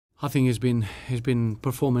I think he's been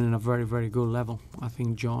performing in a very, very good level. I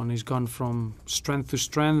think John has gone from strength to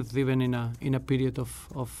strength, even in a period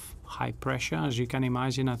of high pressure, as you can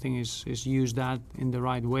imagine. I think he's used that in the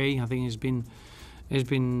right way. I think he's been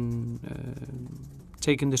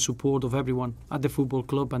taking the support of everyone at the football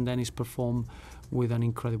club, and then he's performed with an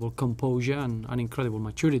incredible composure and an incredible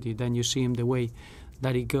maturity. Then you see him the way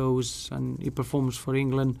that he goes and he performs for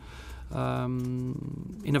England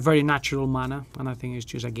in a very natural manner, and I think it's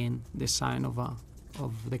just again the sign of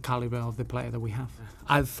the caliber of the player that we have.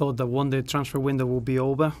 I thought that when the transfer window will be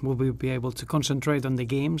over, we'll be able to concentrate on the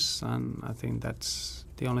games, and I think that's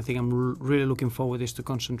the only thing I'm really looking forward is to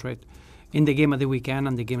concentrate in the game of the weekend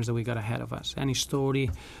and the games that we got ahead of us. Any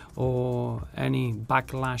story or any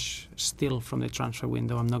backlash still from the transfer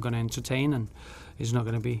window, I'm not going to entertain, and it's not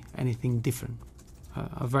going to be anything different.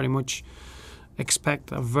 I very much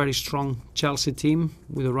expect a very strong Chelsea team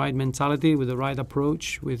with the right mentality, with the right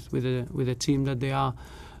approach, with a team that they are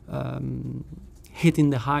hitting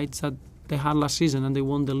the heights that they had last season, and they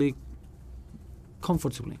won the league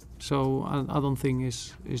comfortably. So I don't think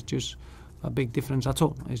it's just a big difference at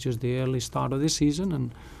all. It's just the early start of the season,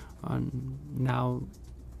 and now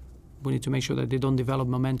we need to make sure that they don't develop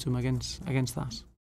momentum against us.